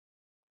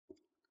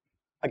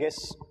I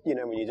guess, you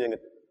know, when you're doing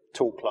a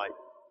talk like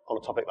on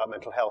a topic like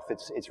mental health,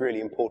 it's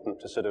really important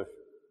to sort of,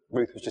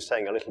 Ruth was just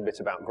saying a little bit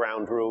about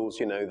ground rules,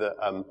 you know, that,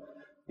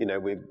 you know,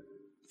 we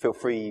feel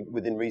free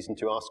within reason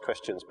to ask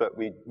questions, but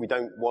we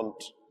don't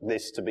want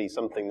this to be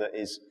something that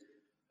is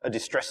a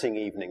distressing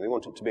evening. We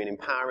want it to be an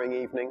empowering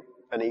evening,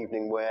 an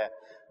evening where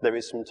there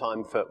is some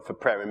time for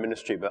prayer and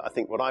ministry. But I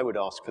think what I would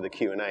ask for the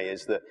Q&A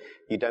is that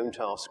you don't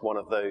ask one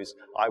of those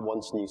 "I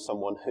once knew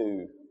someone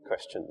who"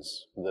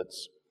 questions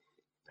that's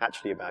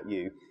actually about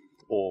you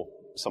or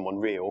someone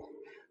real.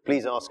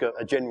 Please ask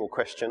a general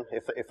question,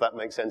 if that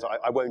makes sense.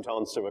 I won't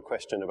answer a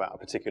question about a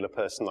particular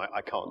person.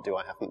 I can't do,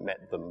 I haven't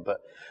met them, but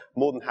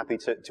more than happy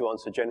to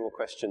answer general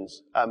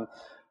questions.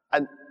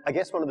 And I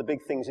guess one of the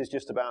big things is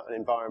just about an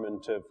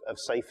environment of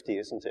safety,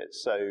 isn't it?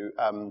 So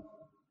I'm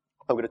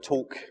going to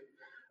talk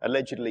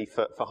allegedly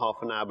for half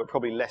an hour, but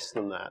probably less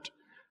than that.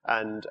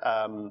 And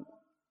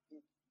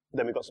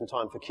then we've got some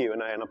time for Q&A,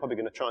 and I'm probably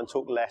going to try and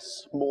talk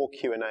less, more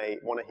Q&A,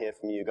 want to hear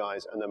from you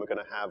guys, and then we're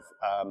going to have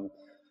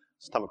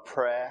some time of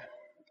prayer.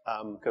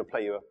 I'm going to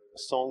play you a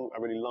song I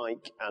really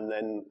like, and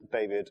then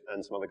David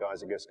and some other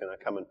guys are just going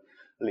to come and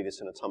lead us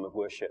in a time of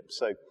worship.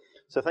 So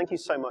thank you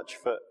so much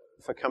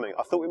for coming.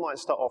 I thought we might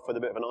start off with a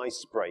bit of an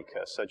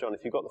icebreaker. So John, if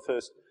you've got the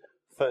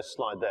first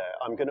slide there,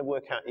 I'm going to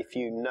work out if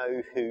you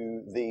know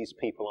who these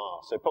people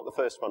are. So pop the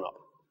first one up.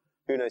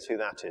 Who knows who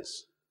that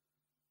is?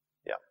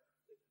 Yeah.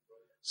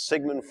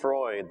 Sigmund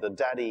Freud, the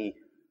daddy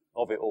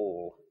of it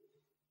all.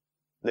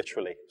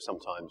 Literally,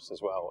 sometimes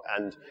as well,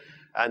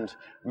 and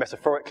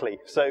metaphorically.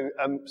 So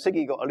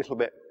Siggy got a little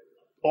bit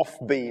off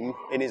beam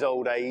in his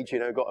old age, you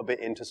know, got a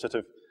bit into sort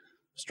of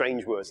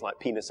strange words like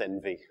penis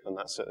envy and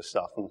that sort of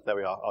stuff. And there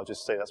we are. I'll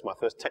just say that's my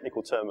first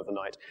technical term of the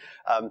night.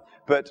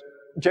 But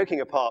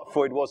joking apart,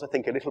 Freud was, I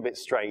think, a little bit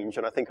strange,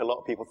 and I think a lot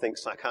of people think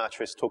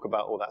psychiatrists talk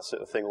about all that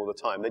sort of thing all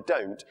the time. They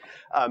don't.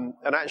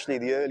 And actually,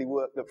 the early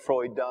work that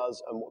Freud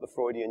does and what the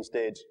Freudians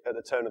did at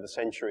the turn of the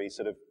century,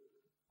 sort of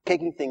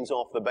kicking things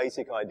off the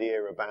basic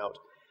idea about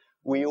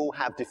we all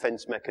have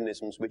defense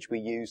mechanisms which we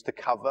use to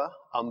cover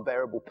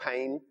unbearable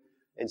pain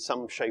in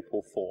some shape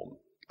or form.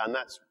 And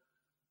that's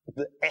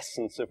the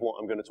essence of what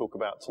I'm going to talk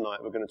about tonight.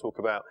 We're going to talk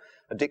about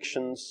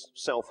addictions,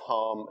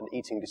 self-harm, and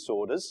eating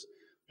disorders.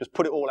 Just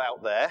put it all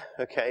out there,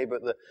 okay?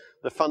 But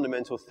the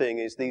fundamental thing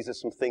is these are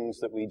some things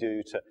that we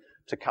do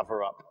to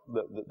cover up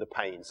the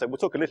pain. So we'll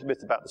talk a little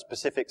bit about the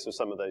specifics of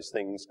some of those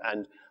things,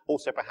 and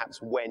also perhaps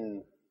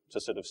when to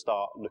sort of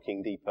start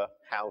looking deeper,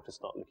 how to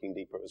start looking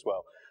deeper as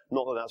well.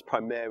 Not that that's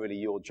primarily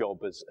your job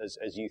as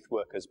youth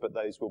workers, but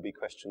those will be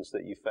questions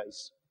that you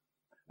face.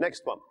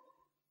 Next one.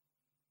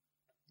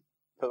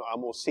 For our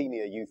more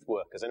senior youth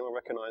workers, anyone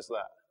recognise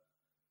that?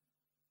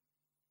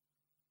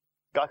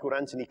 A guy called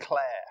Anthony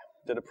Clare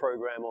did a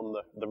program on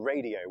the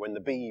radio when the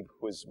Beeb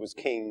was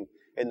king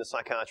in the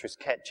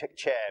psychiatrist's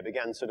chair,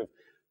 began sort of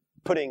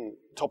putting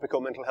topical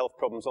mental health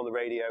problems on the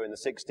radio in the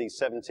 60s,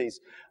 70s.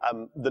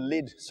 The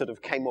lid sort of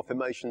came off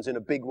emotions in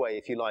a big way,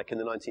 if you like, in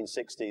the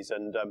 1960s,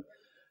 and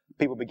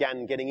people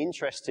began getting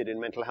interested in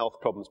mental health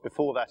problems.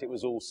 Before that, it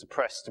was all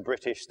suppressed,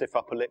 British, stiff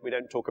upper lip. We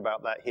don't talk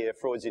about that here.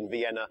 Freud's in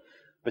Vienna,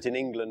 but in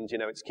England, you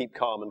know, it's keep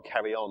calm and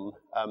carry on.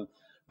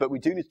 But we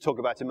do need to talk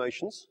about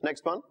emotions.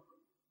 Next one.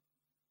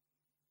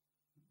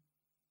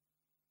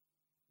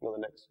 Well, the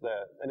next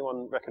there.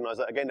 Anyone recognise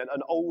that? Again,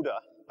 an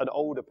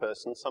older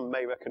person. Some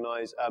may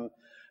recognise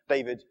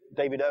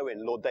David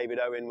Owen. Lord David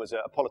Owen was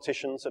a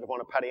politician, sort of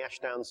one of Paddy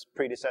Ashdown's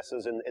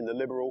predecessors in the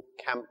Liberal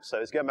camp. So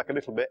it's going back a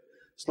little bit,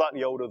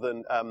 slightly older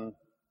than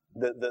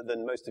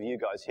most of you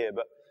guys here.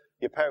 But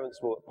your parents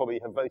will probably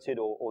have voted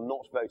or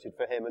not voted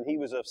for him. And he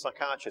was a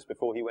psychiatrist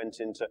before he went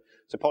into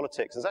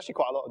politics. There's actually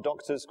quite a lot of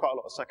doctors, quite a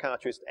lot of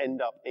psychiatrists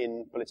end up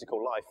in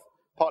political life.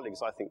 Partly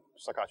because I think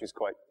psychiatry is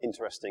quite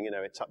interesting, you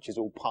know, it touches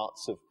all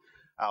parts of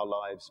our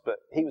lives. But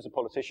he was a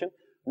politician.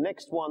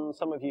 Next one,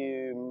 some of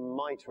you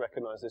might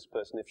recognise this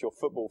person if you're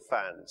football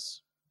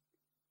fans.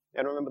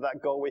 And remember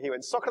that goal where he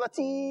went,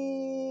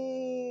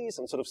 Socrates,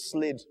 and sort of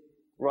slid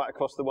right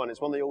across the one.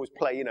 It's one they always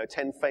play, you know,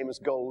 10 famous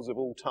goals of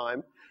all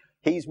time.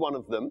 He's one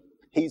of them.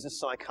 He's a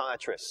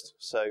psychiatrist.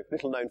 So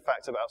little known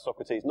fact about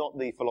Socrates, not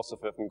the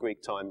philosopher from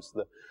Greek times,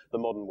 the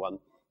modern one.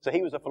 So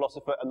he was a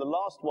philosopher. And the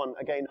last one,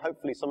 again,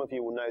 hopefully some of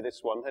you will know this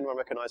one. Anyone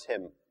recognise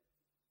him?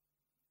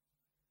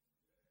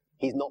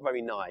 He's not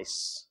very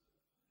nice.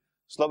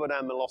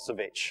 Slobodan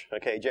Milosevic,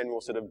 okay,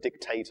 general sort of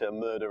dictator,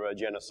 murderer,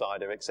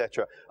 genocider,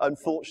 etc.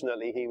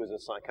 Unfortunately, he was a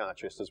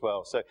psychiatrist as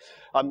well. So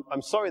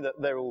I'm sorry that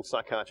they're all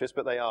psychiatrists,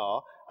 but they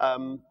are.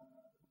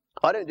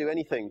 I don't do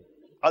anything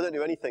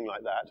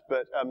like that,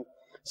 but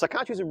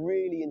psychiatry is a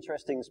really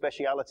interesting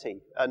speciality,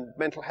 and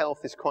mental health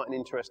is quite an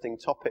interesting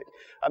topic.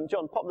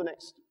 John, pop the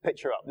next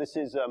picture up. This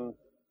is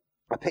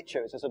a picture,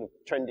 it's a sort of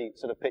trendy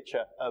sort of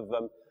picture of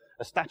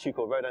a statue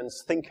called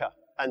Rodin's Thinker,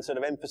 and sort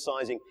of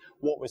emphasizing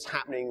what was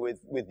happening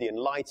with the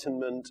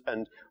Enlightenment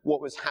and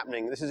what was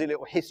happening. This is a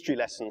little history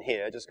lesson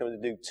here, just going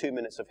to do 2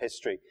 minutes of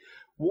history.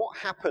 What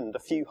happened a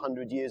few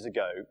hundred years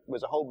ago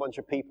was a whole bunch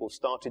of people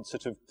started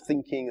sort of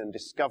thinking and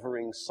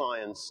discovering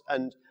science,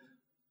 and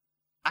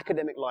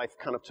academic life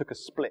kind of took a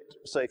split.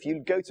 So if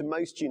you go to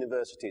most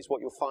universities,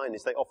 what you'll find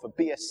is they offer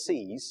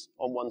BScs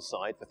on one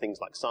side for things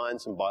like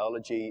science and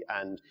biology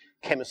and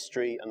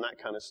chemistry and that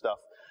kind of stuff.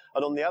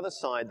 And on the other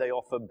side, they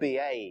offer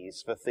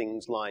BAs for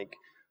things like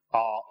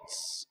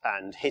arts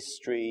and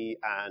history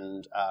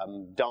and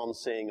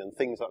dancing and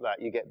things like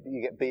that. You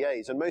get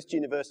BAs. And most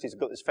universities have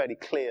got this fairly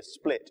clear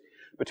split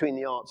between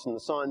the arts and the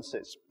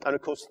sciences. And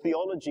of course,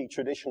 theology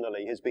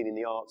traditionally has been in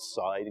the arts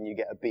side, and you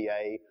get a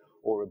BA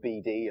or a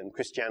BD, and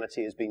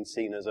Christianity has been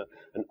seen as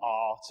an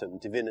art,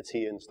 and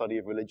divinity and study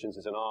of religions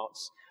as an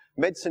arts.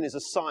 Medicine is a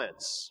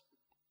science.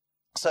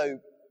 So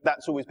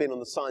that's always been on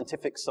the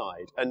scientific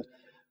side. And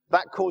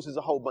that causes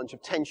a whole bunch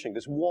of tension,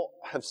 because what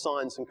have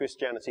science and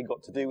Christianity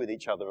got to do with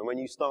each other? And when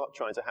you start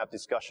trying to have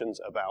discussions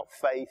about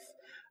faith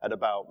and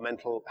about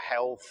mental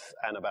health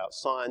and about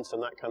science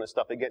and that kind of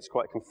stuff, it gets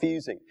quite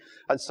confusing.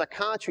 And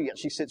psychiatry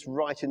actually sits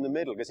right in the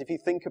middle, because if you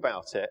think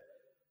about it,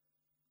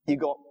 you've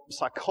got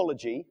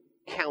psychology,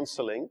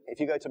 counselling. If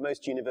you go to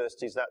most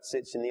universities, that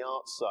sits in the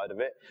arts side of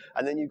it.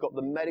 And then you've got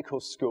the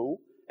medical school,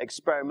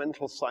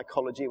 experimental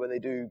psychology, where they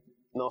do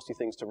nasty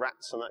things to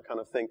rats and that kind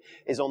of thing,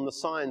 is on the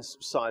science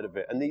side of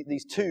it. And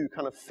these two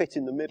kind of fit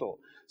in the middle.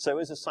 So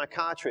as a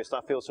psychiatrist, I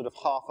feel sort of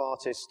half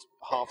artist,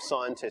 half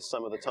scientist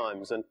some of the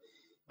times. And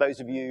those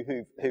of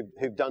you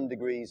who've done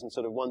degrees and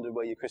sort of wondered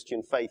where your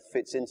Christian faith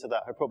fits into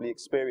that have probably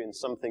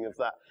experienced something of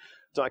that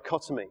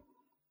dichotomy.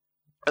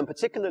 And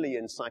particularly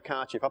in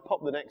psychiatry, if I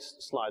pop the next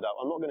slide up,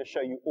 I'm not going to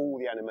show you all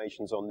the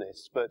animations on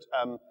this, but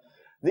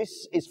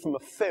this is from a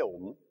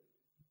film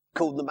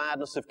called The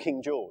Madness of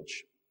King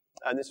George.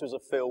 And this was a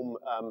film,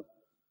 I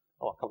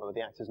can't remember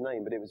the actor's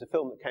name, but it was a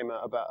film that came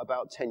out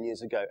about 10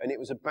 years ago. And it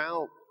was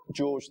about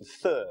George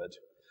III.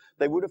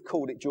 They would have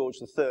called it George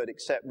III,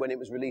 except when it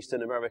was released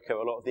in America,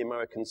 a lot of the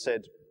Americans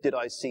said, "Did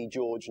I see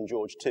George and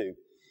George II?"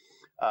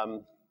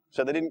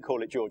 So they didn't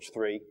call it George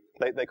III.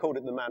 They called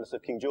it The Madness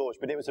of King George,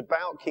 but it was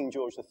about King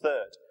George III.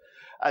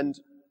 And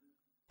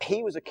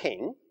he was a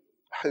king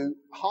who,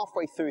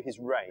 halfway through his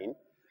reign,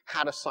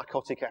 had a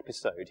psychotic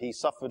episode. He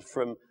suffered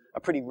from a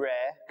pretty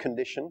rare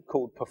condition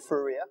called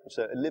porphyria, which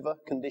is a liver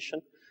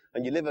condition.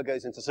 And your liver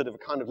goes into sort of a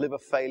kind of liver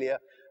failure,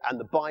 and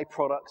the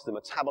byproducts, the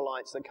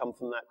metabolites that come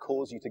from that,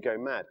 cause you to go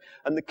mad.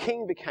 And the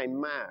king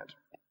became mad.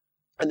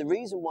 And the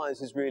reason why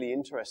this is really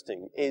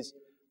interesting is,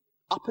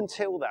 up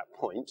until that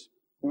point,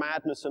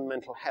 madness and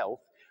mental health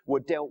were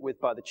dealt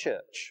with by the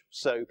church.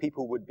 So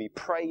people would be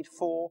prayed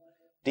for,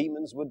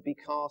 demons would be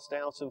cast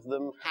out of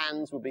them,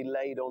 hands would be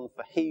laid on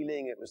for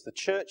healing. It was the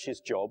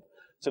church's job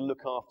to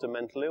look after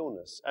mental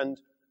illness.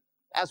 And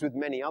as with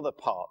many other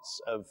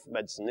parts of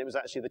medicine, it was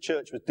actually the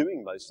church was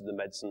doing most of the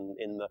medicine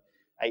in the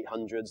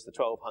 800s, the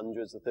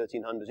 1200s, the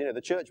 1300s. You know,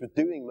 the church was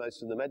doing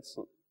most of the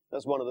medicine.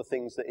 That's one of the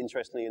things that,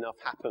 interestingly enough,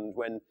 happened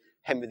when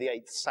Henry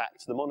VIII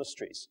sacked the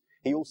monasteries.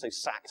 He also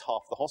sacked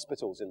half the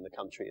hospitals in the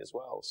country as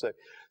well. So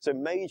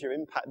major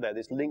impact there,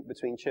 this link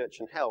between church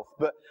and health.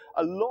 But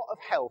a lot of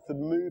health had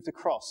moved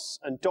across,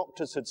 and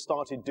doctors had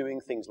started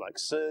doing things like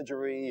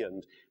surgery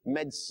and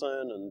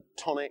medicine and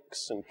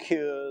tonics and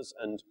cures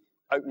and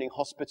opening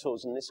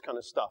hospitals and this kind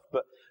of stuff.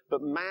 But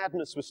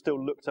madness was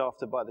still looked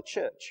after by the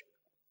church.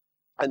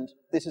 And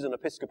this is an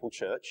Episcopal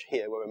church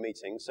here where we're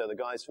meeting, so the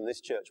guys from this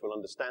church will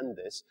understand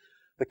this.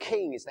 The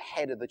king is the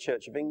head of the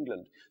Church of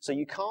England. So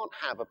you can't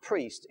have a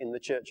priest in the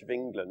Church of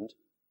England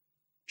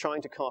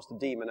trying to cast a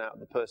demon out of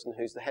the person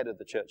who's the head of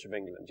the Church of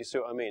England. Do you see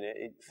what I mean?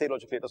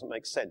 Theologically, it doesn't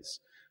make sense.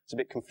 It's a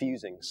bit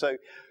confusing. So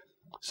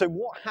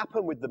what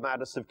happened with the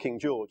madness of King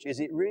George is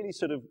it really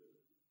sort of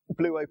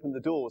blew open the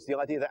doors, the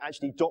idea that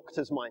actually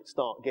doctors might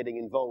start getting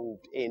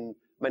involved in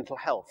mental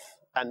health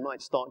and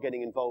might start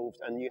getting involved,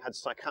 and you had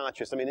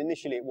psychiatrists. I mean,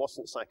 initially it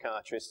wasn't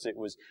psychiatrists, it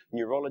was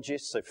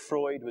neurologists, so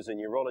Freud was a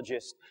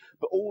neurologist,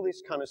 but all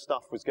this kind of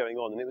stuff was going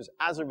on, and it was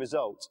as a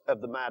result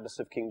of the madness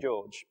of King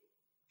George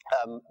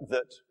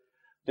that,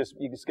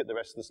 you can skip the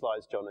rest of the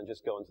slides, John, and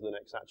just go on to the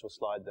next actual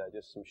slide there,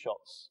 just some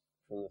shots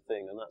from the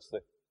thing, and that's the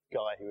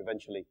guy who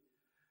eventually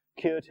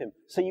cured him.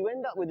 So you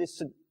end up with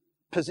this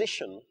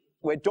position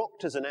where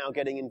doctors are now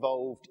getting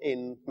involved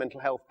in mental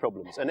health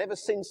problems, and ever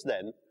since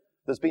then,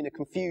 there's been a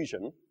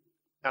confusion.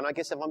 And I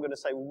guess if I'm going to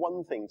say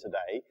one thing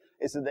today,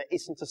 is that there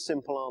isn't a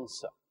simple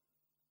answer.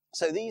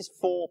 So these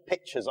four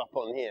pictures up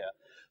on here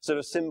sort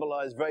of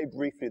symbolize very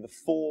briefly the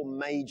four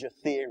major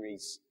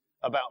theories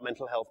about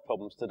mental health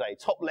problems today.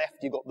 Top left,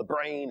 you've got the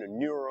brain and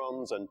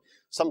neurons, and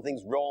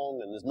something's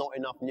wrong, and there's not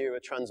enough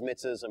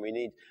neurotransmitters, and we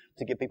need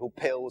to give people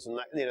pills, and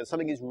that, you know,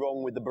 something is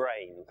wrong with the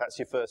brain. That's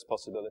your first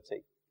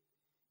possibility.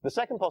 The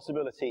second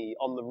possibility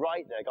on the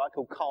right there, a guy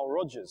called Carl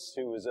Rogers,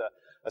 who was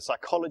a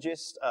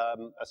psychologist,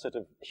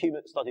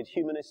 studied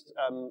humanist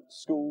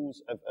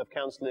schools of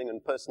counselling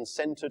and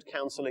person-centred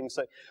counselling.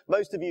 So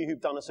most of you who've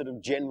done a sort of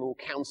general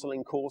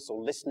counselling course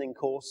or listening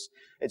course,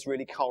 it's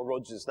really Carl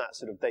Rogers that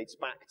sort of dates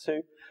back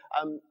to.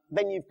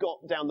 Then you've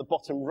got down the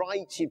bottom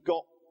right, you've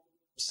got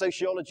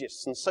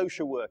sociologists and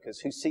social workers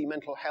who see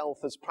mental health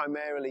as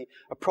primarily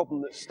a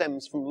problem that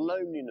stems from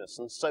loneliness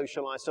and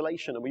social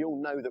isolation. And we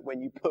all know that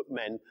when you put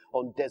men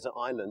on desert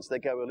islands, they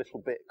go a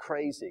little bit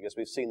crazy, as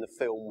we've seen the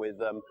film with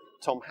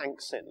Tom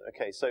Hanks in.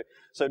 Okay, so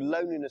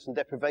loneliness and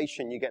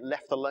deprivation, you get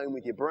left alone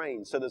with your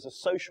brain. So there's a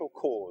social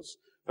cause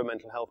for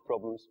mental health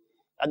problems.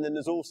 And then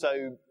there's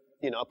also,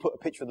 you know, I put a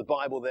picture of the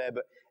Bible there,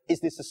 but is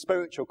this a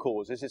spiritual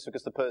cause? Is this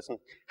because the person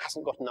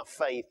hasn't got enough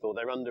faith, or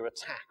they're under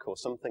attack, or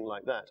something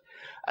like that?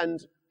 And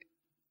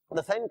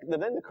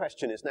then the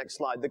question is, next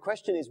slide, the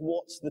question is,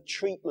 what's the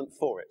treatment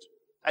for it?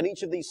 And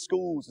each of these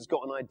schools has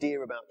got an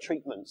idea about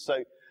treatment.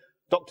 So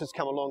doctors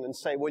come along and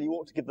say, well, you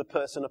ought to give the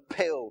person a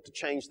pill to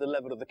change the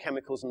level of the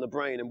chemicals in the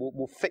brain, and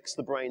we'll fix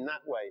the brain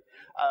that way.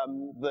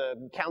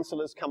 The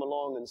counsellors come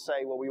along and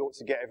say, well, we ought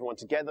to get everyone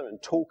together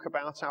and talk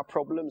about our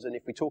problems, and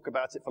if we talk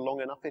about it for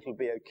long enough, it'll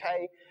be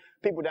okay.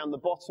 People down the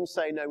bottom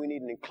say, no, we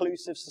need an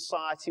inclusive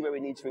society where we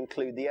need to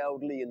include the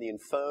elderly and the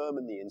infirm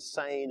and the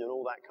insane and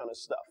all that kind of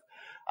stuff.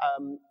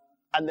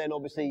 And then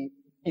obviously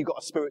you've got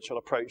a spiritual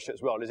approach to it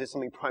as well. Is this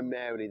something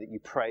primarily that you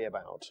pray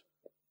about?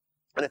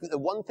 And I think the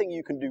one thing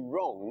you can do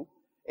wrong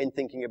in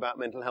thinking about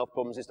mental health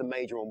problems is to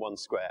major on one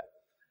square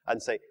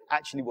and say,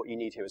 actually what you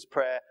need here is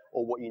prayer,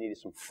 or what you need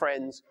is some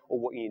friends, or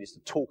what you need is to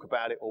talk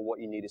about it, or what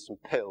you need is some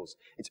pills.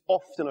 It's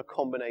often a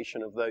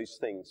combination of those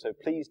things. So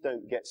please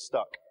don't get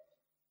stuck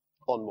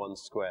on one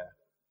square.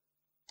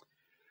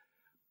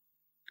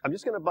 I'm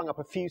just going to bung up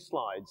a few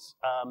slides.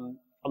 I'm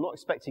not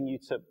expecting you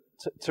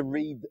to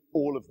read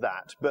all of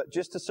that, but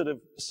just to sort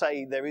of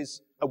say there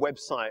is a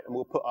website, and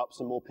we'll put up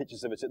some more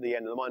pictures of it at the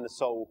end, the Mind and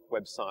Soul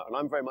website. And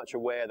I'm very much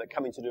aware that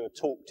coming to do a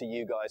talk to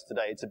you guys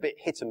today, it's a bit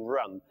hit and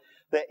run.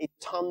 There is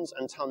tons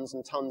and tons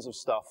and tons of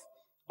stuff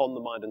on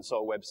the Mind and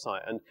Soul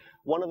website. And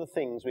one of the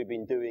things we've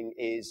been doing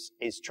is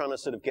trying to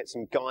sort of get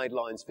some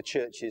guidelines for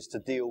churches to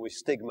deal with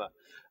stigma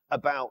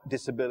about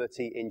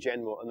disability in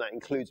general, and that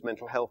includes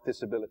mental health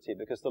disability,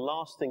 because the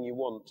last thing you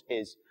want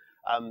is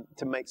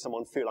to make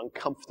someone feel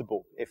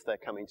uncomfortable if they're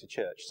coming to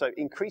church. So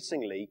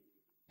increasingly,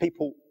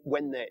 people,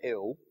 when they're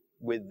ill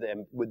with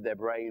their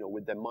brain or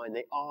with their mind,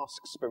 they ask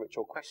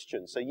spiritual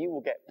questions. So you will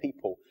get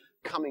people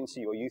coming to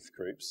your youth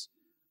groups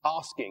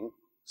asking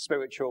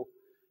spiritual,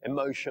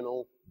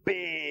 emotional,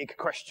 big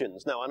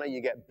questions. Now, I know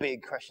you get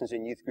big questions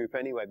in youth group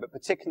anyway, but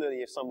particularly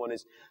if someone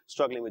is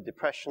struggling with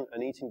depression,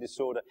 an eating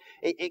disorder,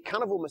 it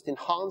kind of almost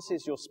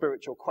enhances your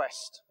spiritual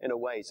quest in a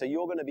way. So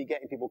you're going to be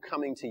getting people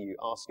coming to you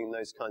asking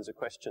those kinds of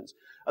questions.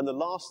 And the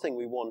last thing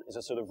we want is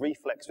a sort of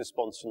reflex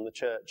response from the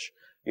church,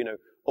 you know,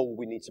 oh,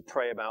 we need to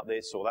pray about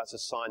this, or that's a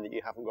sign that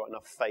you haven't got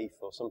enough faith,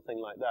 or something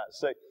like that.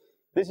 So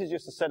this is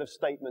just a set of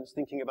statements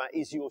thinking about,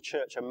 is your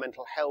church a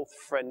mental health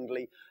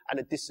friendly and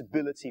a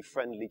disability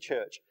friendly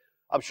church?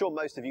 I'm sure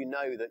most of you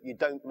know that you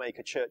don't make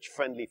a church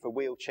friendly for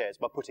wheelchairs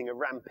by putting a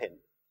ramp in.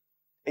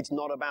 It's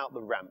not about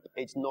the ramp.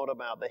 It's not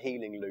about the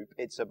healing loop.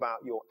 It's about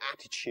your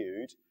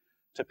attitude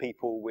to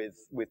people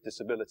with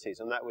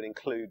disabilities. And that would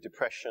include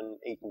depression,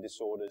 eating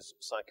disorders,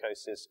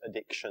 psychosis,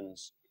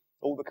 addictions,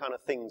 all the kind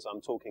of things I'm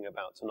talking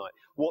about tonight.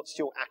 What's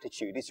your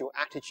attitude? Is your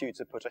attitude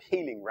to put a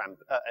healing ramp,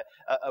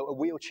 a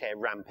wheelchair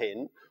ramp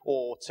in,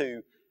 or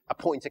to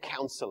appoint a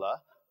counsellor,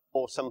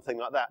 or something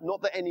like that?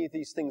 Not that any of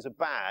these things are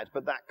bad,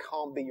 but that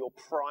can't be your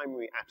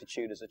primary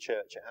attitude as a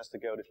church. It has to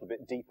go a little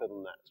bit deeper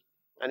than that.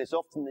 And it's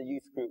often the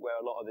youth group where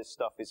a lot of this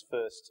stuff is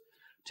first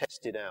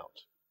tested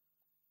out.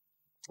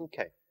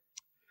 Okay.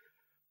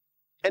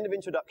 End of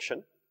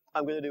introduction.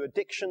 I'm going to do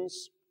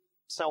addictions,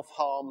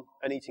 self-harm,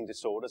 and eating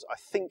disorders, I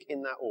think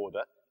in that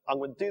order. I'm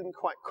going to do them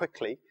quite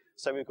quickly,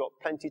 so we've got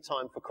plenty of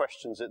time for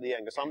questions at the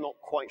end, because I'm not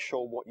quite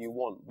sure what you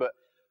want. But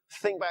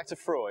think back to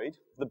Freud.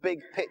 The big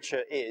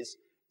picture is,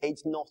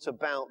 it's not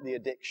about the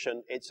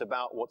addiction, it's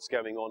about what's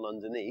going on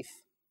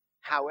underneath.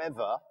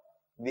 However,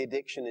 the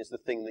addiction is the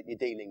thing that you're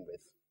dealing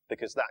with,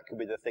 because that could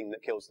be the thing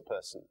that kills the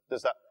person.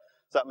 Does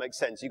that make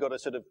sense? You've got to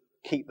sort of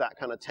keep that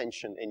kind of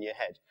tension in your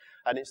head.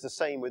 And it's the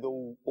same with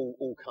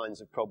all kinds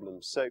of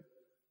problems. So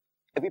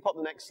if we pop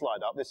the next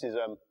slide up, this is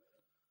a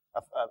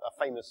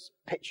famous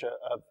picture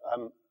of,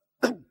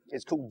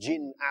 it's called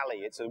Gin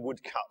Alley. It's a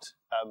woodcut.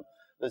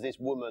 There's this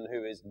woman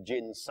who is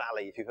Gin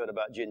Sally. If you've heard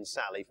about Gin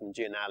Sally from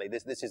Gin Alley,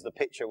 this is the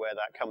picture where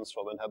that comes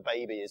from, and her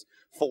baby is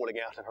falling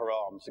out of her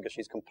arms because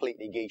she's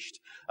completely guiched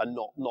and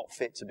not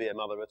fit to be a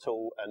mother at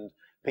all, and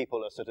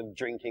people are sort of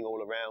drinking all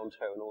around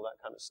her and all that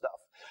kind of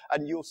stuff.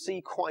 And you'll see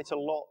quite a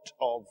lot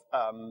of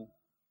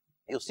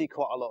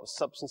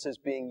substances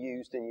being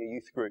used in your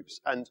youth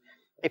groups. And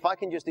if I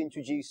can just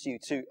introduce you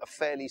to a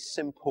fairly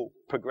simple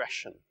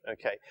progression,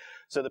 okay?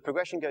 So the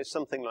progression goes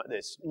something like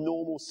this.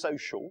 Normal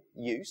social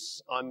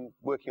use. I'm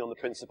working on the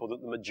principle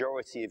that the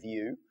majority of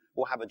you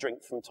will have a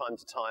drink from time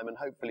to time and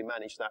hopefully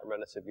manage that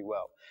relatively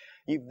well.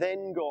 You've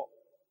then got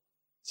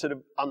sort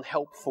of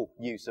unhelpful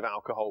use of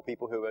alcohol,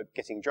 people who are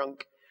getting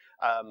drunk,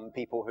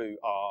 people who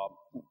are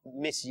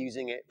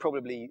misusing it,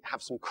 probably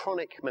have some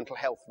chronic mental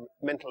health,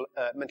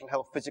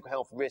 physical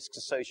health risks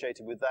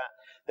associated with that.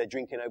 They're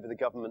drinking over the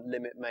government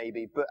limit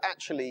maybe, but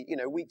actually, you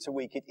know, week to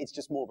week, it's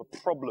just more of a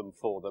problem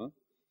for them.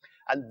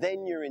 And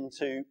then you're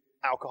into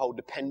alcohol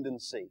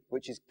dependency,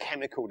 which is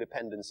chemical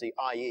dependency,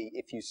 i.e.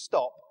 if you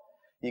stop,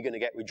 you're going to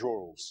get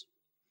withdrawals.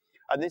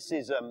 And this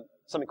is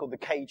something called the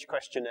CAGE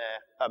questionnaire.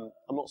 I'm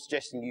not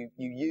suggesting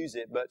you use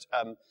it, but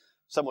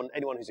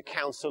anyone who's a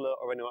counsellor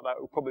or anyone like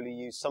that will probably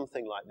use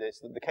something like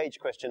this. The CAGE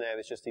questionnaire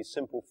is just these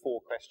simple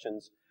 4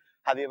 questions.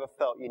 Have you ever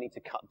felt you need to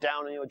cut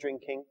down on your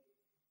drinking?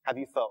 Have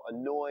you felt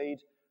annoyed?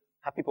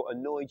 Have people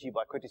annoyed you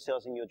by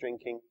criticizing your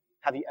drinking?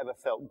 Have you ever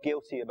felt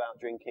guilty about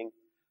drinking?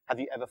 Have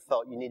you ever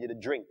felt you needed a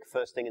drink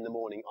first thing in the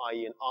morning,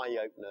 i.e. an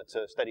eye-opener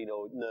to steady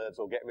your nerves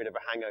or get rid of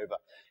a hangover?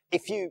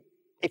 If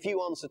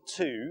you answer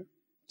 2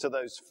 to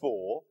those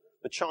 4,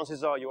 the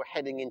chances are you're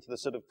heading into the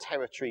sort of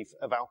territory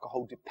of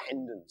alcohol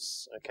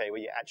dependence, okay, where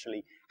you're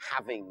actually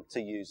having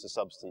to use the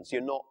substance.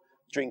 You're not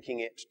drinking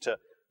it to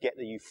get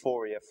the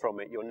euphoria from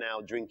it. You're now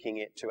drinking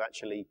it to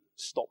actually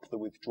stop the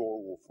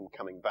withdrawal from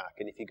coming back.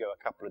 And if you go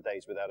a couple of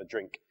days without a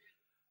drink,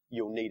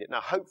 you'll need it.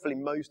 Now, hopefully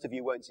most of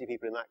you won't see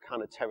people in that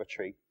kind of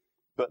territory,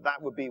 but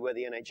that would be where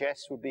the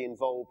NHS would be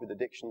involved with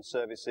addiction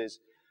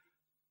services.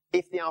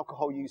 If the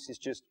alcohol use is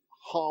just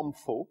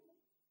harmful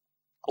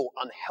or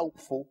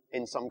unhelpful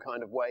in some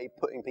kind of way,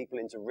 putting people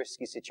into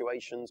risky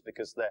situations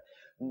because they're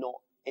not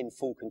in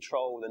full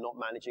control, they're not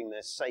managing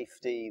their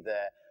safety,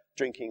 they're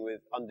drinking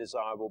with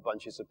undesirable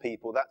bunches of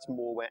people, that's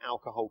more where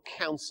alcohol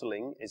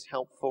counselling is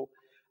helpful.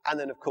 And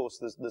then, of course,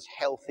 there's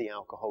healthy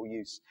alcohol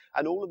use.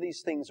 And all of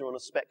these things are on a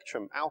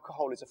spectrum.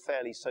 Alcohol is a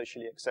fairly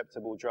socially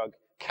acceptable drug.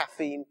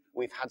 Caffeine,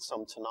 we've had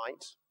some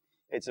tonight.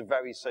 It's a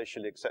very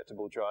socially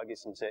acceptable drug,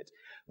 isn't it?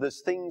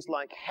 There's things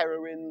like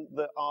heroin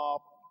that are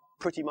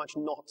pretty much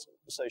not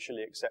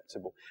socially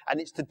acceptable. And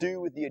it's to do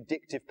with the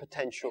addictive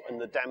potential and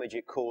the damage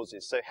it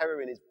causes. So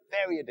heroin is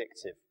very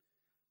addictive,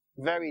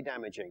 very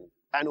damaging,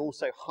 and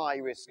also high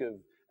risk of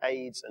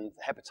AIDS and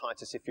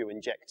hepatitis if you're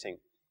injecting.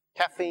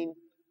 Caffeine,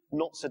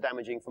 not so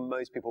damaging for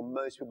most people.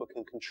 Most people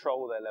can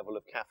control their level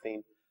of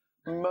caffeine.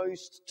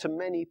 To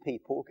many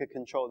people can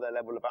control their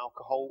level of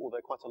alcohol,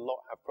 although quite a lot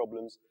have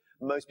problems.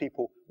 Most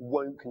people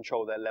won't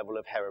control their level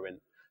of heroin.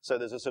 So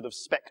there's a sort of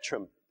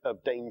spectrum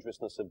of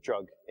dangerousness of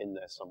drug in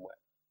there somewhere.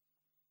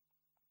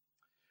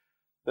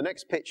 The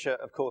next picture,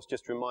 of course,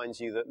 just reminds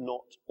you that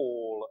not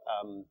all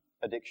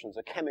addictions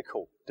are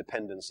chemical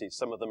dependencies.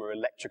 Some of them are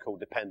electrical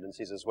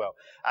dependencies as well.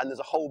 And there's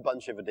a whole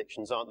bunch of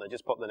addictions, aren't there?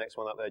 Just pop the next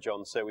one up there,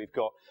 John. So we've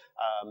got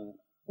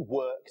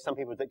work. Some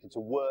people are addicted to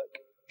work,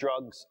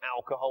 drugs,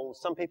 alcohol.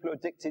 Some people are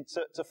addicted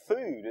to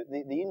food,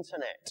 the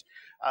internet,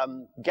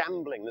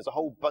 gambling. There's a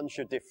whole bunch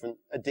of different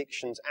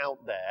addictions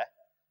out there.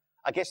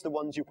 I guess the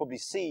ones you'll probably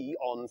see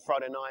on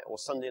Friday night or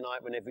Sunday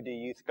night whenever you do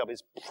youth club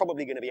is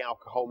probably going to be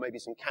alcohol, maybe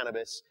some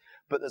cannabis,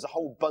 but there's a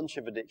whole bunch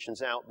of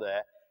addictions out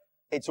there.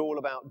 It's all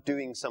about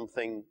doing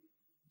something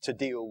to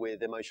deal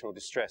with emotional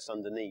distress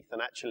underneath.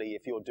 And actually,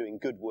 if you're doing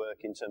good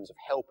work in terms of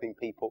helping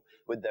people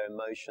with their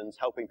emotions,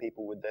 helping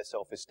people with their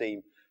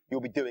self-esteem,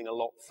 you'll be doing a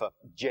lot for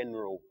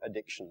general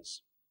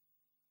addictions.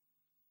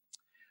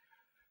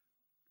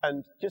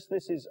 And just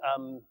this is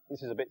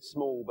a bit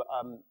small, but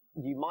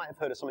you might have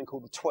heard of something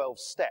called the 12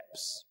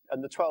 steps.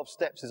 And the 12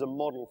 steps is a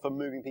model for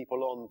moving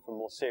people on from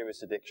more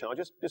serious addiction. I'll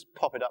just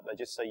pop it up there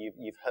just so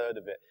you've heard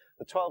of it.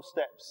 The 12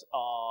 steps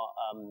are,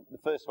 the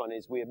first one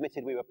is we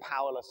admitted we were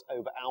powerless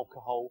over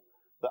alcohol,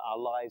 that our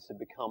lives had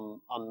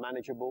become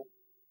unmanageable.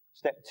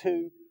 Step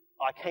 2,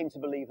 I came to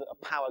believe that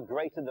a power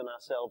greater than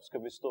ourselves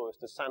could restore us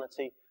to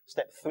sanity.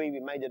 Step 3, we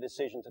made a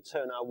decision to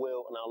turn our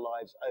will and our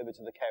lives over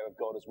to the care of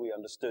God as we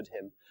understood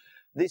him.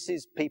 This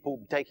is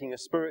people taking a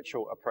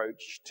spiritual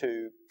approach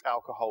to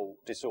alcohol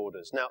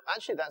disorders. Now,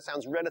 actually, that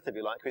sounds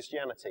relatively like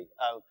Christianity.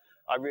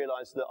 I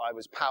realized that I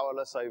was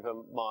powerless over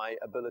my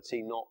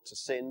ability not to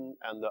sin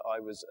and that I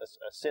was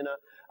a sinner.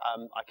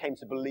 I came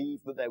to believe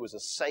that there was a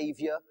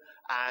savior,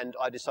 and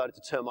I decided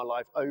to turn my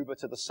life over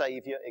to the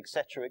savior,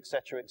 etc.,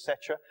 etc.,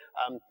 etc.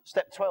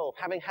 Step 12,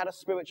 having had a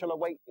spiritual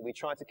awakening, we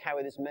try to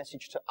carry this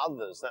message to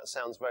others. That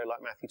sounds very like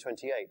Matthew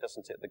 28,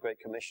 doesn't it? The Great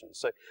Commission.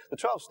 So the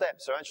 12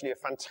 steps are actually a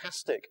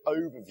fantastic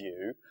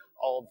overview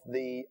of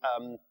the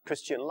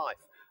Christian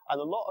life. And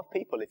a lot of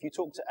people, if you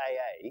talk to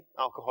AA,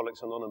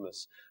 Alcoholics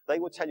Anonymous, they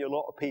will tell you a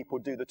lot of people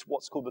do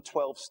what's called the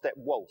 12-step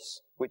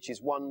waltz, which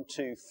is 1,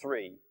 2,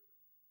 3,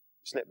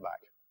 slip back.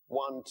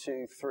 1,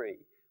 2, 3,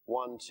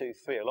 1, 2,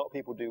 3. A lot of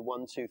people do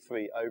 1, 2,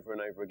 3 over and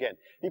over again.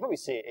 You probably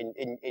see it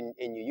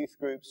in your youth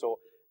groups or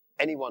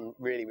anyone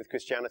really with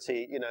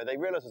Christianity. You know, they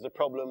realize there's a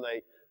problem,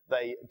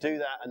 they do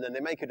that, and then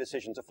they make a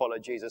decision to follow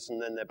Jesus,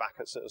 and then they're back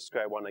at sort of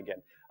square one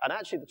again. And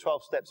actually, the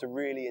 12 steps are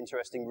really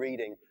interesting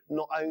reading,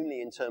 not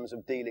only in terms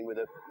of dealing with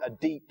a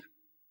deep,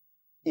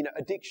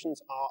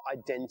 addictions are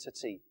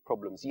identity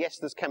problems. Yes,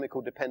 there's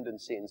chemical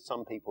dependency in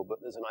some people, but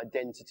there's an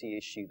identity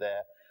issue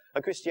there.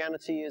 And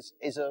Christianity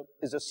is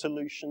a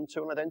solution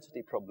to an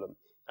identity problem.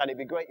 And it'd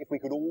be great if we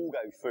could all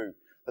go through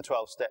the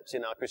 12 steps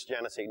in our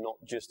Christianity, not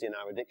just in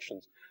our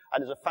addictions.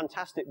 And there's a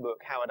fantastic book,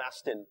 Howard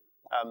Astin,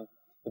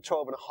 the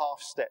 12 and a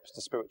half steps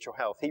to spiritual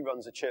health. He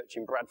runs a church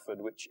in Bradford,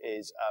 which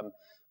is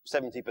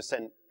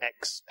 70%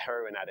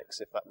 ex-heroin addicts,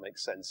 if that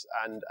makes sense.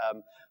 And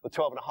the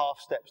 12 and a half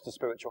steps to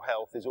spiritual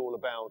health is all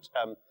about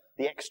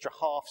the extra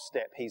half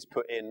step he's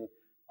put in.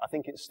 I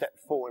think it's step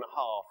 4.5.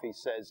 He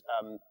says,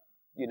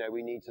 you know,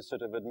 we need to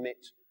sort of admit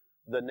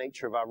the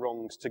nature of our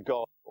wrongs to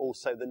God,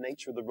 also the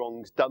nature of the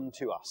wrongs done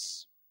to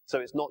us. So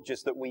it's not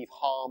just that we've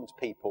harmed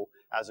people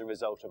as a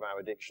result of our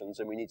addictions,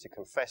 and we need to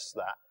confess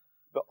that.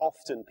 But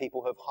often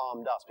people have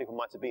harmed us. People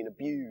might have been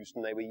abused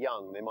when they were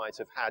young. They might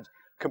have had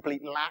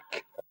complete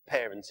lack of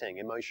parenting,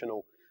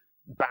 emotional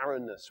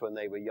barrenness when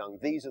they were young.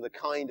 These are the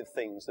kind of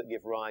things that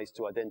give rise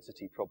to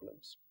identity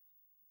problems.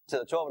 So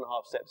the 12 and a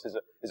half steps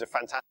is a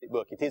fantastic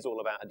book. It is all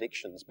about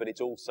addictions, but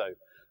it's also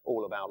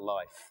all about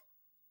life.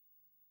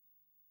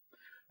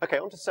 Okay,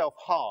 on to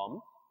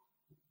self-harm.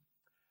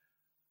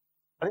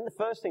 I think the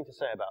first thing to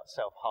say about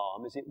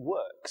self-harm is it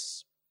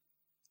works.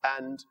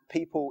 And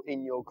people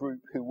in your group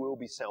who will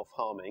be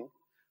self-harming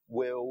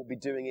will be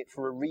doing it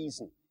for a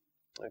reason.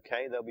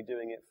 Okay, they'll be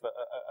doing it for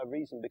a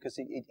reason because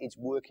it's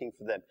working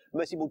for them.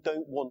 Most people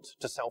don't want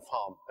to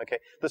self-harm. Okay,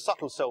 the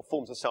subtle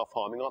forms of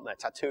self-harming, aren't there?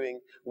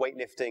 Tattooing,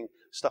 weightlifting,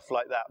 stuff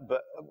like that.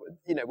 But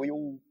you know, we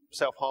all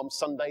self-harm.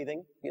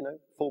 Sunbathing, you know,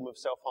 form of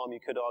self-harm, you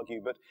could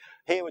argue. But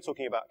here we're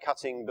talking about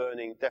cutting,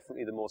 burning,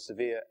 definitely the more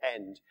severe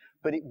end.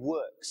 But it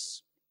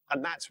works.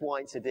 And that's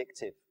why it's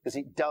addictive, because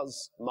it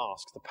does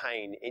mask the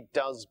pain. It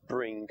does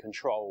bring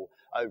control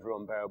over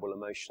unbearable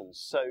emotions.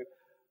 So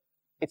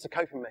it's a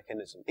coping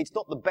mechanism. It's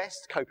not the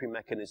best coping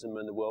mechanism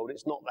in the world.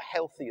 It's not the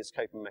healthiest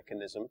coping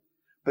mechanism,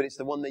 but it's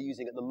the one they're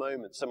using at the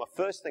moment. So my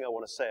first thing I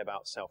want to say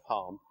about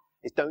self-harm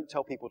is don't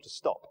tell people to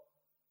stop.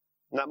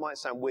 And that might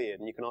sound weird,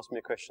 and you can ask me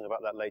a question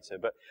about that later,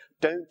 but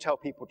don't tell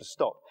people to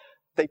stop.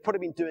 They've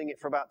probably been doing it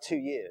for about 2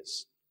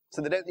 years,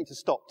 so they don't need to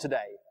stop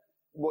today.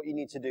 What you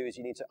need to do is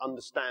you need to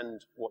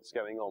understand what's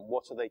going on.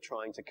 What are they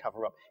trying to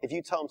cover up? If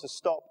you tell them to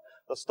stop,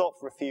 they'll stop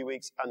for a few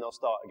weeks and they'll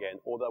start again,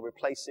 or they'll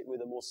replace it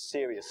with a more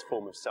serious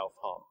form of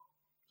self-harm.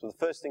 So the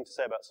first thing to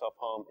say about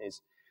self-harm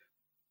is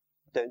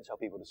don't tell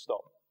people to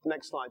stop.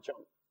 Next slide,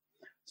 John.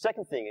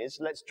 Second thing is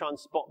let's try and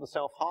spot the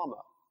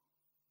self-harmer.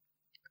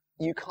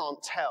 You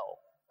can't tell,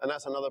 and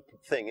that's another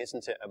thing,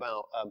 isn't it,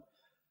 about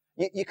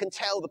you can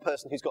tell the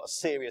person who's got a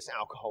serious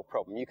alcohol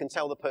problem. You can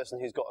tell the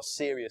person who's got a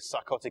serious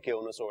psychotic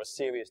illness or a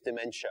serious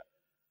dementia.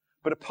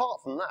 But apart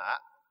from that,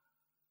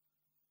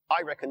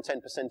 I reckon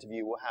 10% of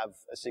you will have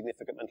a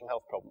significant mental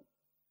health problem.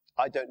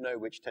 I don't know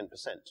which 10%.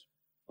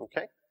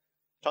 Okay?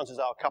 Chances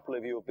are a couple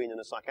of you have been in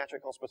a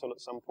psychiatric hospital at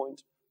some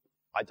point.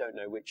 I don't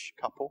know which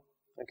couple.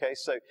 Okay?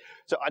 So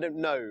I don't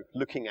know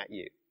looking at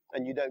you.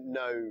 And you don't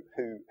know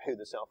who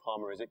the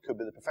self-harmer is. It could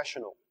be the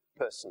professional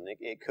person.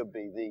 It could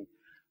be the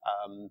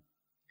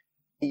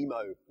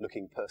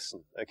emo-looking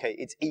person, okay?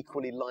 It's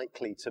equally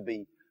likely to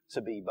be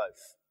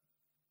both.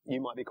 You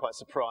might be quite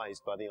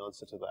surprised by the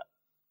answer to that.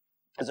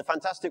 There's a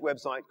fantastic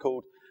website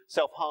called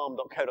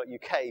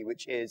selfharm.co.uk,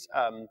 which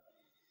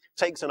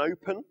takes an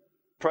open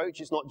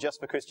approach. It's not just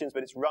for Christians,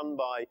 but it's run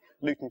by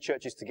Luton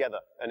Churches Together,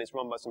 and it's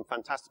run by some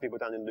fantastic people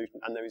down in Luton,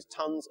 and there is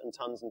tons and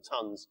tons and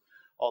tons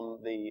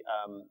on the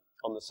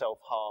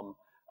self-harm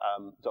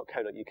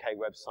 .co.uk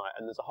website,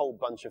 and there's a whole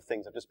bunch of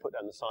things I've just put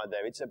down the side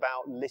there. It's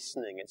about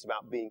listening, it's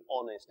about being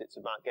honest, it's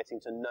about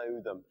getting to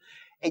know them.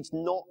 It's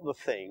not the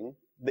thing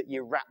that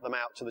you rat them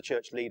out to the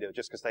church leader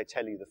just because they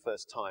tell you the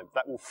first time.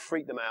 That will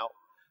freak them out.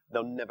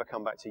 They'll never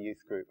come back to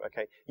youth group,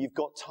 okay? You've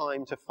got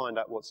time to find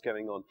out what's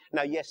going on.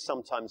 Now, yes,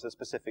 sometimes there's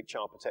specific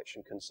child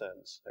protection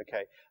concerns,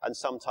 okay? And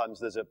sometimes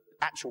there's an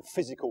actual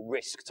physical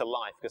risk to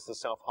life because the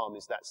self-harm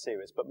is that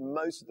serious. But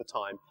most of the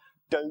time,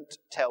 don't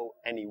tell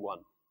anyone,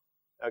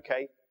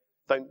 okay?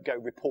 Don't go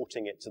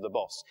reporting it to the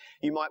boss.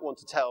 You might want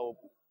to tell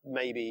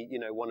maybe, you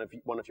know, one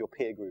of your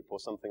peer group or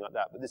something like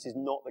that, but this is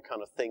not the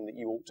kind of thing that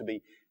you ought to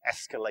be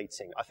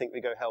escalating. I think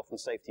we go health and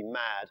safety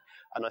mad,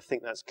 and I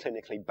think that's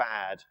clinically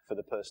bad for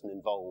the person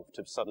involved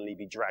to suddenly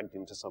be dragged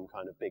into some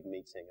kind of big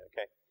meeting,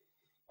 okay?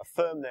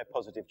 Affirm their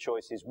positive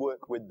choices,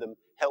 work with them,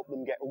 help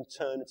them get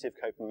alternative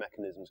coping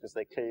mechanisms because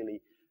they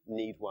clearly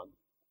need one.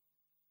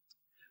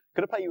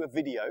 Could I play you a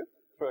video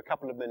for a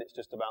couple of minutes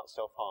just about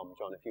self-harm,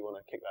 John, if you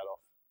want to kick that off?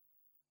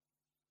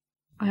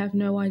 I have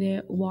no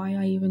idea why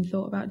I even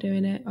thought about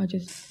doing it. I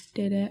just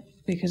did it.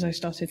 Because I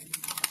started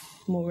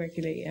more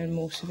regularly and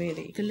more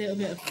severely. The little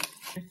bit of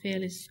I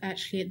feel is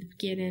actually at the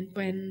beginning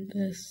when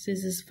the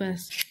scissors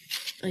first.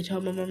 I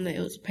told my mum that it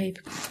was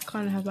paper.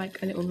 Kind of have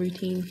like a little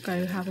routine,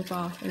 go have a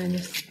bath and then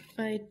just...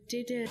 I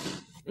did it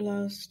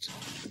last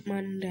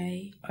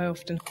Monday. I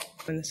often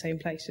in the same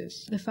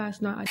places. The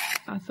first night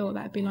I thought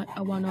that'd be like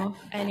a one-off.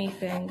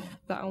 Anything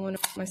that I want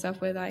to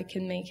myself with, I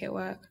can make it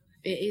work.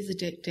 It is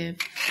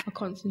addictive. I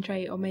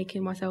concentrate on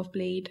making myself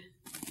bleed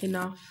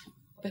enough.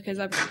 Because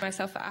I put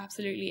myself at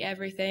absolutely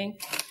everything.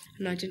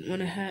 And I didn't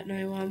want to hurt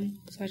no one,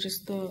 so I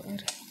just thought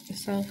I'd hurt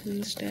myself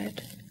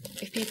instead.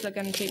 If people are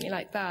going to treat me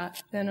like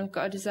that, then I've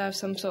got to deserve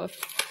some sort of...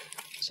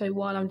 So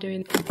while I'm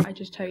doing it, I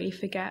just totally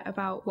forget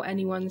about what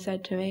anyone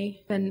said to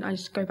me. Then I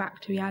just go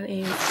back to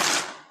reality.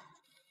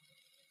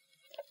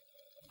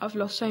 I've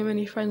lost so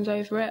many friends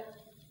over it.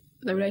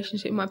 The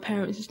relationship with my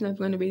parents is never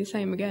going to be the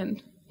same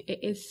again.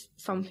 It is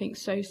something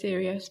so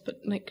serious, but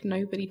like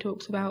nobody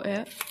talks about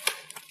it.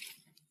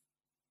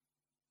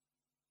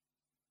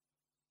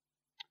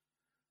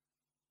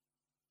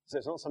 So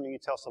it's not something you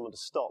tell someone to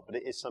stop, but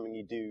it is something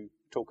you do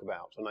talk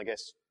about. And I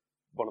guess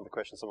one of the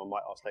questions someone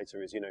might ask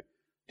later is,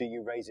 do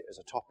you raise it as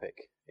a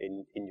topic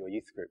in your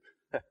youth group?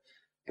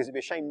 Because it'd be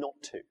a shame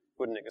not to,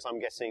 wouldn't it? Because I'm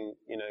guessing,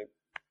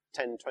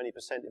 10,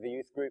 20% of your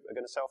youth group are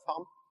going to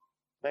self-harm,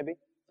 maybe?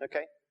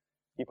 Okay.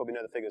 You probably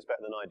know the figures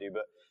better than I do,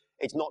 but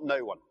it's not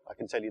no one. I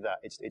can tell you that.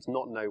 It's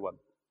not no one.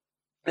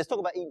 Let's talk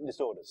about eating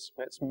disorders.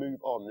 Let's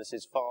move on. This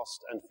is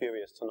fast and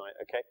furious tonight,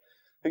 okay?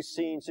 Who's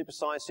seen Super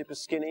Size, Super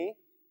Skinny?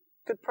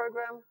 Good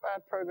program?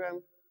 Bad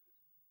program?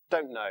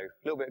 Don't know. A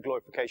little bit of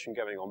glorification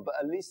going on, but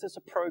at least there's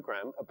a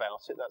program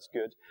about it. That's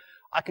good.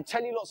 I could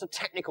tell you lots of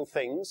technical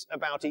things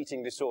about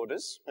eating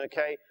disorders,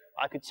 okay?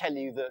 I could tell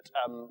you that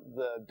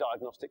the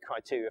diagnostic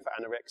criteria for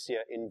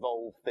anorexia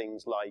involve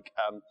things like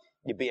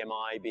your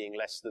BMI being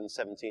less than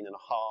 17 and a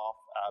half,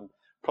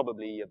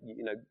 probably,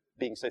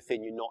 being so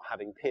thin you're not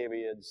having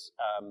periods,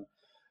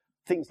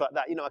 things like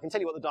that. I can tell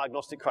you what the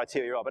diagnostic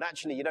criteria are, but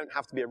actually you don't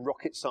have to be a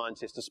rocket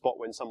scientist to spot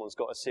when someone's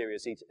got a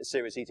serious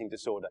eating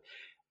disorder.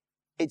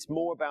 It's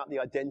more about the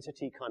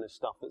identity kind of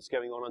stuff that's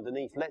going on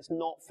underneath. Let's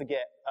not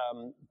forget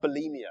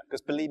bulimia,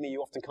 because bulimia you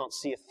often can't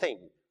see a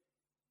thing.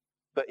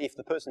 But if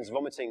the person's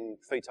vomiting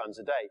 3 times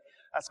a day,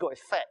 that's got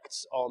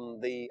effects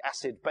on the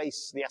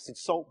acid-base, the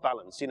acid-salt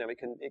balance.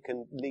 It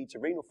can lead to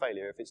renal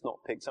failure if it's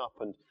not picked up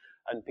and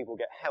people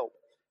get help.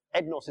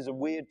 EDNOS is a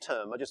weird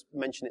term. I just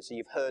mention it so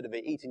you've heard of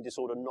it. Eating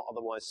disorder not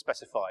otherwise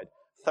specified.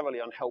 Thoroughly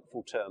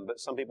unhelpful term, but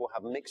some people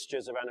have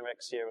mixtures of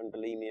anorexia and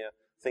bulimia,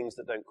 things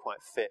that don't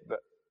quite fit,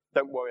 but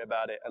don't worry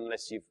about it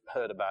unless you've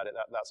heard about it.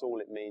 That's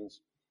all it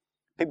means.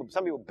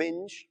 Some people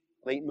binge.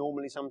 They eat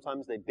normally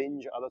sometimes, they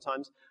binge at other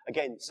times.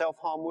 Again,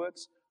 self-harm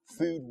works,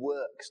 food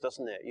works,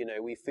 doesn't it?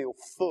 We feel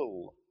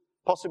full,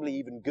 possibly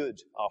even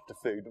good after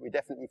food, but we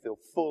definitely feel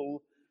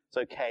full. It's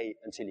okay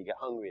until you get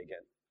hungry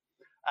again.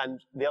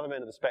 And the other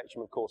end of the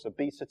spectrum, of course,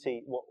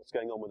 obesity, what's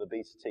going on with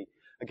obesity.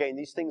 Again,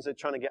 these things are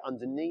trying to get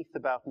underneath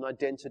about an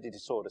identity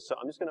disorder. So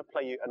I'm just going to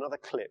play you another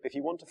clip. If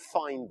you want to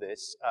find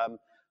this,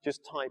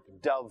 just type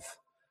Dove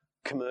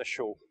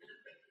commercial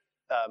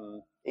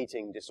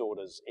eating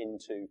disorders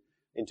into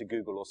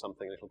Google or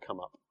something, and it'll come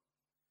up.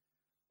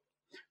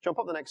 John,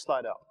 pop the next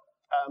slide up.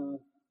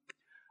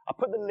 I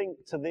put the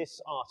link to this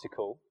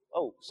article.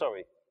 Oh,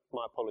 sorry,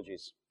 my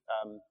apologies.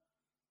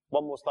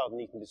 One more slide on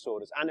eating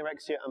disorders.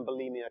 Anorexia and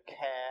Bulimia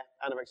Care,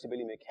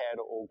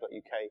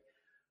 anorexia-bulimia-care.org.uk.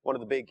 One of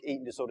the big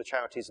eating disorder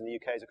charities in the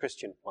UK is a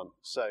Christian one.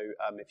 So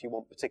if you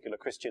want particular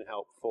Christian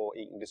help for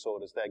eating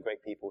disorders, they're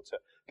great people to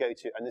go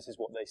to. And this is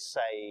what they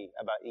say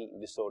about eating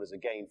disorders.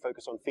 Again,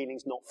 focus on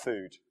feelings, not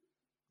food.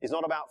 It's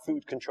not about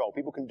food control.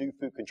 People can do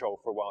food control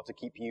for a while to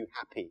keep you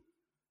happy,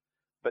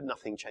 but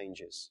nothing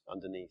changes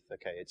underneath,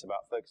 okay? It's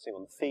about focusing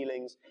on the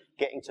feelings,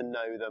 getting to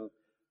know them.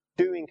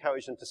 Do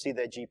encourage them to see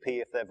their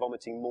GP if they're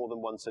vomiting more than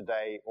once a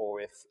day or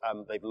if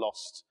they've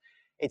lost.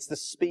 It's the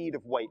speed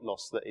of weight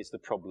loss that is the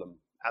problem,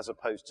 as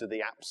opposed to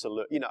the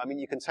absolute,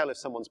 you can tell if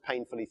someone's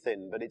painfully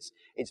thin, but it's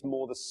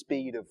more the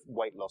speed of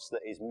weight loss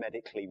that is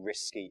medically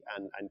risky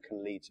and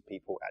can lead to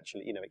people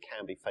actually, it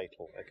can be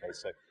fatal, okay?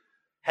 So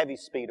heavy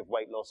speed of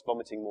weight loss,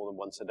 vomiting more than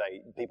once a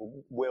day,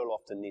 people will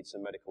often need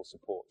some medical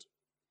support.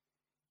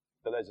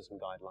 But those are some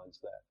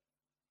guidelines there.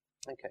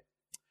 Okay.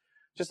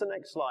 Just the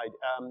next slide.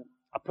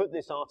 I put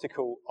this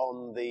article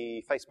on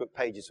the Facebook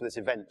pages for this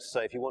event, so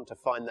if you want to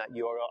find that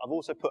URL, I've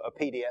also put a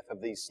PDF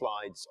of these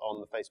slides on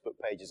the Facebook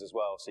pages as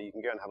well, so you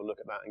can go and have a look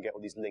at that and get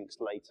all these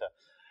links later.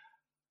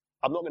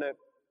 I'm not going to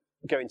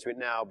go into it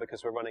now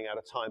because we're running out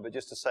of time, but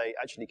just to say,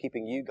 actually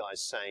keeping you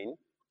guys sane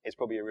is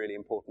probably a really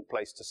important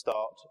place to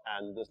start,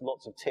 and there's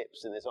lots of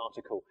tips in this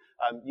article.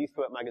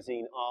 Youthwork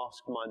magazine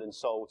asked Mind and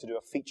Soul to do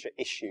a feature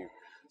issue.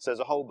 So there's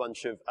a whole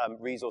bunch of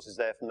resources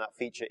there from that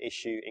feature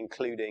issue,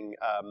 including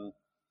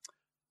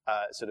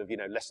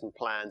lesson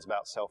plans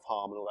about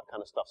self-harm and all that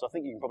kind of stuff. So I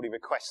think you can probably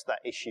request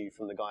that issue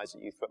from the guys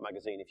at Youthwork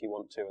magazine if you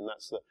want to, and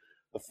that's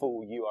the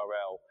full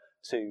URL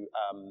to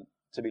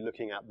be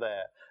looking at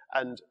there.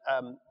 And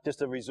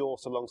just a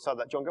resource alongside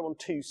that. John, go on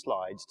 2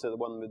 slides to the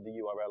one with the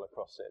URL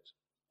across it.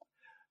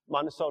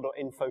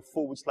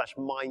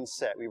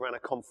 mindandsoul.info/mindset. We ran a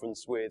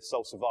conference with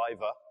Soul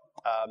Survivor.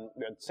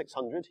 We had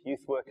 600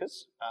 youth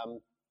workers.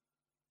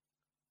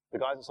 The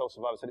guys at Soul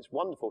Survivor said it's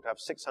wonderful to have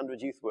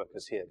 600 youth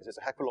workers here because it's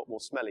a heck of a lot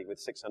more smelly with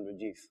 600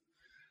 youth.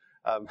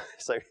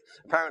 So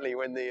apparently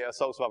when the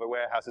Soul Survivor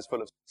warehouse is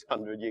full of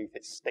 600 youth,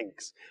 it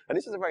stinks. And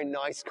this was a very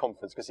nice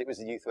conference because it was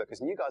the youth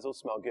workers, and you guys all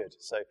smell good,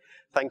 so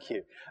thank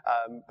you.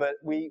 But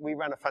we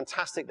ran a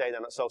fantastic day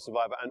down at Soul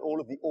Survivor, and all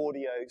of the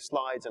audio,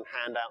 slides, and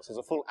handouts, there's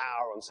a full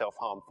hour on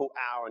self-harm, full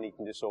hour on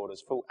eating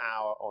disorders, full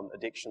hour on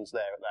addictions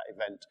there at that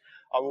event,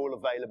 are all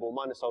available,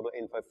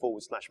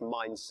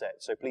 mindandsoul.info/mindset,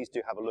 so please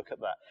do have a look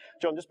at that.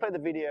 John, just play the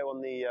video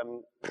on the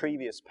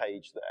previous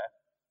page there.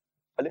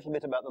 A little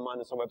bit about the Mind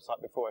and Soul website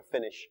before I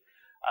finish.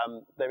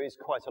 There is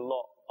quite a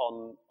lot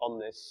on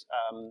this.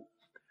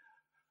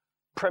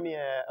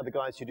 Premier are the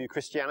guys who do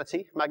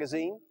Christianity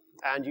magazine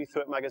and Youth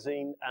Threat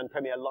magazine, and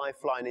Premier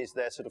Lifeline is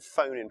their sort of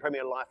phone-in.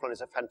 Premier Lifeline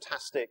is a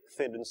fantastic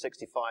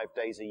 365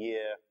 days a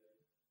year,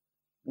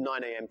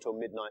 9 a.m. till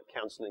midnight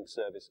counselling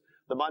service.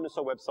 The Mind and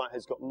Soul website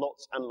has got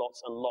lots and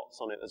lots and lots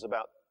on it. There's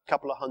about a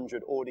couple of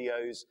hundred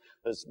audios,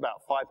 there's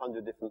about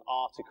 500 different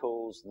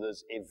articles,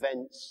 there's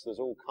events, there's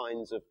all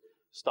kinds of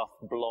stuff,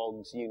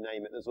 blogs, you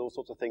name it. There's all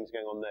sorts of things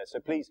going on there. So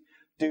please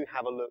do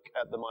have a look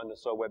at the Mind and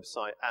Soul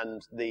website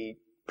and the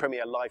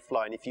Premier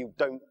Lifeline if you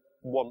don't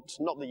want,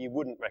 not that you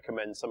wouldn't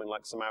recommend something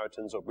like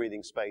Samaritans or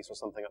Breathing Space or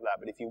something like that,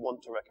 but if you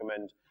want to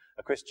recommend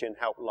a Christian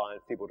helpline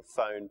for people to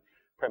phone,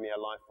 Premier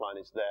Lifeline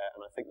is there,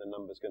 and I think the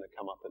number's going to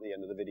come up at the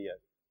end of the video.